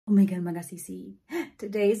Oh my god, mga sisi.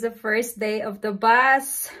 Today is the first day of the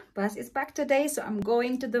bus. Bus is back today, so I'm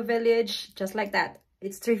going to the village just like that.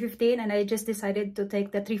 It's 3:15 and I just decided to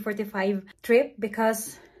take the 3:45 trip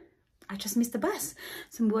because I just missed the bus.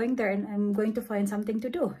 So I'm going there and I'm going to find something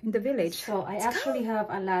to do in the village. So I actually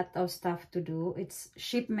have a lot of stuff to do. It's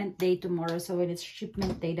shipment day tomorrow. So when it's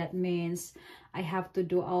shipment day, that means I have to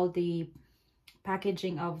do all the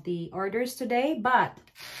packaging of the orders today. But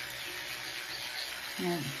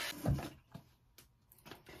yeah.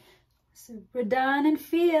 So Rodan and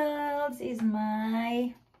Fields is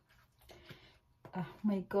my... Oh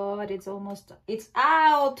my god, it's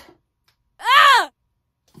out!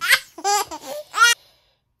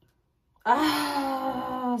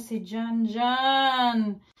 Ah, si Jan.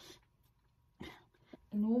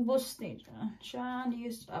 Inubos ni Jan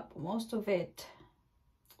used up most of it.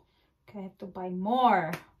 Okay, I have to buy more.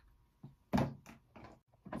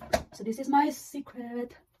 So this is my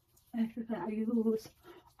secret. I use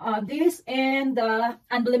this and the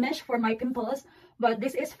Unblemish for my pimples, but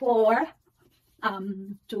this is for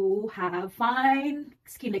to have fine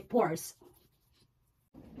skin like pores.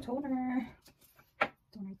 Toner.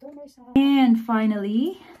 And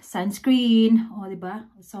finally, sunscreen. Oh, diba?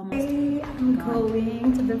 It's almost... I'm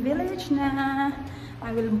going to the village now.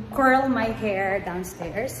 I will curl my hair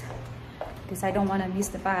downstairs because I don't want to miss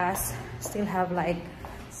the bus. Still have like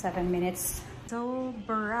 7 minutes. So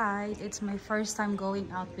bright. It's my first time going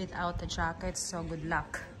out without a jacket, so good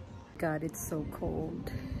luck. God, it's so cold.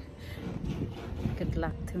 Good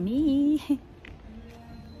luck to me.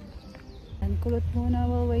 And kulot muna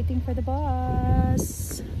while waiting for the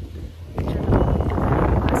bus.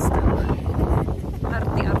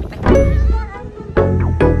 Arte-arte.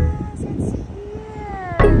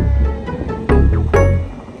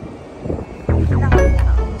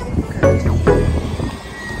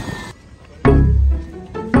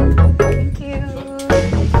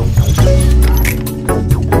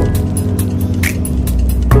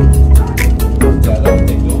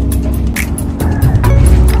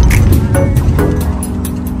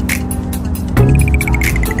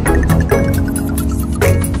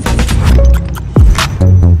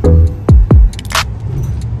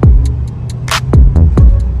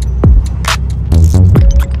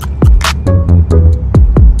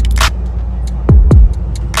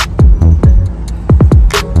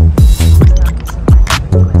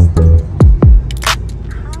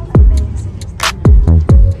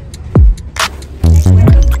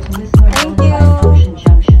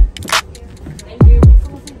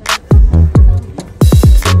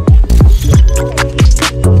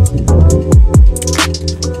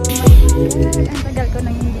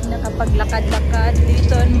 Paglakad-lakad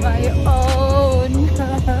dito on my own.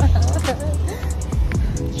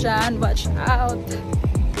 Jan, watch out.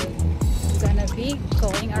 I'm gonna be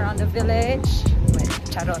going around the village with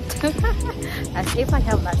charot. As if I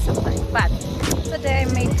have lots of time. But today I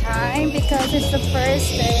made time because it's the first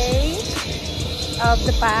day of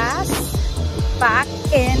the bus back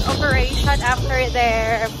in operation after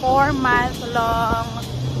their 4-month-long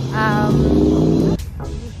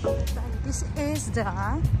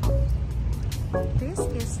This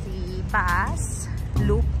is the bus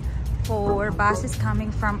loop for buses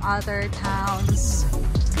coming from other towns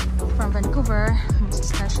from Vancouver, most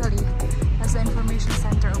especially as the information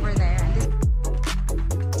center over there. And this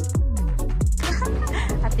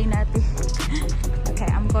Ati-nati. Okay,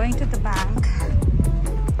 I'm going to the bank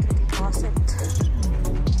to deposit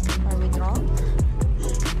or withdraw.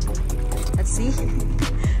 Let's see.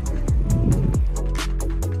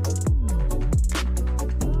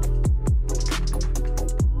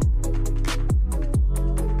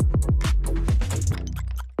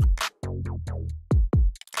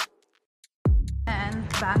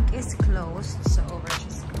 Bank is closed, so we're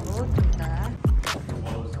just go to the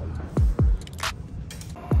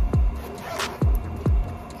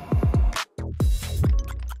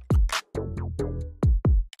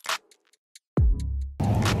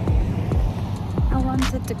I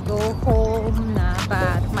wanted to go home na,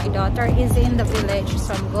 but my daughter is in the village,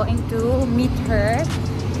 so I'm going to meet her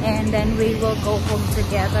and then we will go home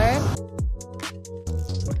together.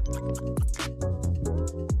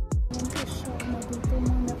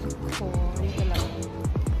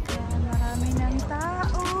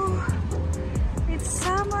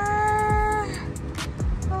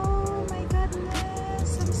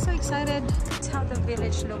 It's how the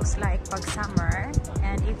village looks like pag summer,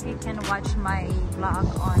 and if you can watch my vlog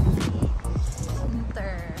on the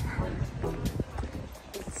winter,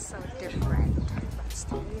 it's so different but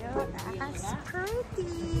still as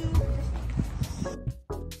pretty.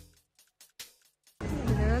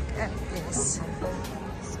 Look at this.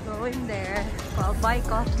 Let's go going there. I'll buy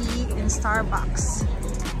coffee in Starbucks.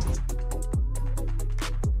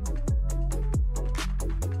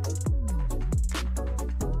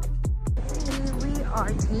 We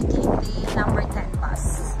are taking the number 10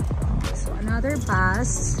 bus. So another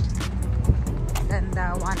bus than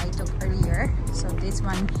the one I took earlier. So this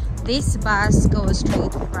bus goes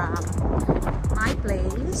straight from my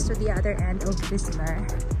place to the other end of Whistler.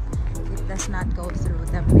 It does not go through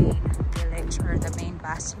the main village or the main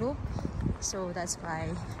bus loop. So that's why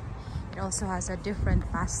it also has a different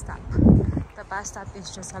bus stop. The bus stop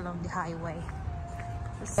is just along the highway.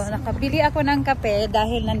 So nakabili ako ng kape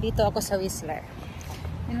dahil nandito ako sa Whistler.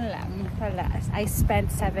 Yun lang pala. I spent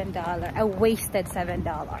 $7. I wasted $7.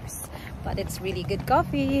 But it's really good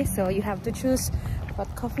coffee, so you have to choose what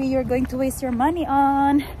coffee you're going to waste your money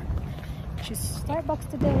on. Choose Starbucks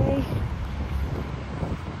today.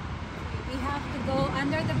 We have to go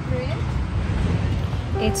under the bridge.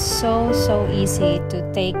 It's so easy to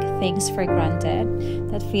take things for granted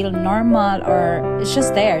that feel normal or it's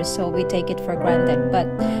just there, so we take it for granted. But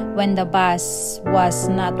when the bus was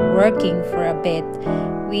not working for a bit,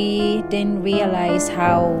 we didn't realize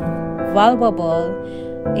how valuable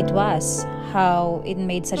it was, how it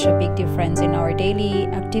made such a big difference in our daily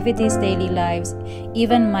activities, daily lives.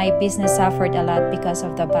 Even my business suffered a lot because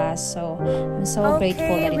of the bus, so I'm so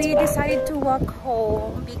grateful that it's back. We decided to walk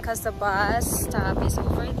home because the bus stop is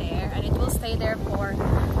over there and it will stay there for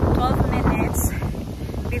 12 minutes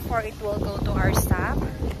before it will go to our stop.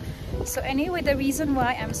 So anyway, the reason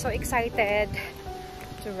why I'm so excited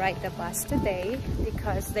to ride the bus today,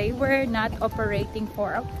 because they were not operating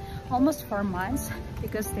for almost 4 months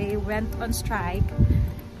because they went on strike.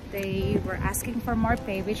 They were asking for more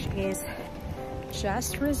pay, which is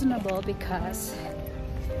just reasonable because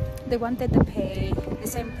they wanted to pay the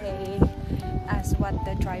same pay as what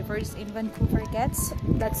the drivers in Vancouver gets.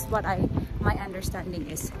 That's what my understanding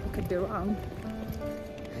is. I could be wrong.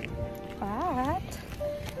 But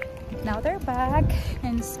now they're back,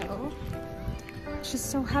 and so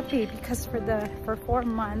just so happy because for 4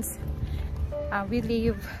 months we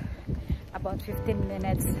live about 15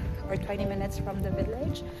 minutes or 20 minutes from the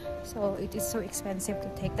village, so it is so expensive to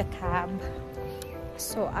take the cab,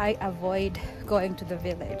 so I avoid going to the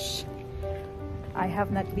village. I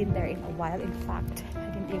have not been there in a while. In fact, I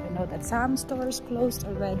didn't even know that some stores closed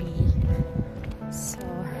already. So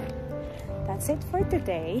that's it for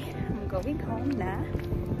today. I'm going home now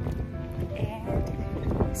and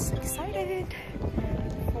I'm so excited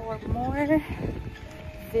for more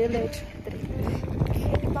village trip.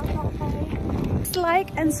 Okay, bye. Please like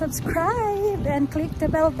and subscribe and click the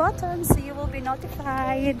bell button so you will be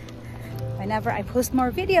notified whenever I post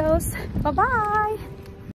more videos. Bye bye.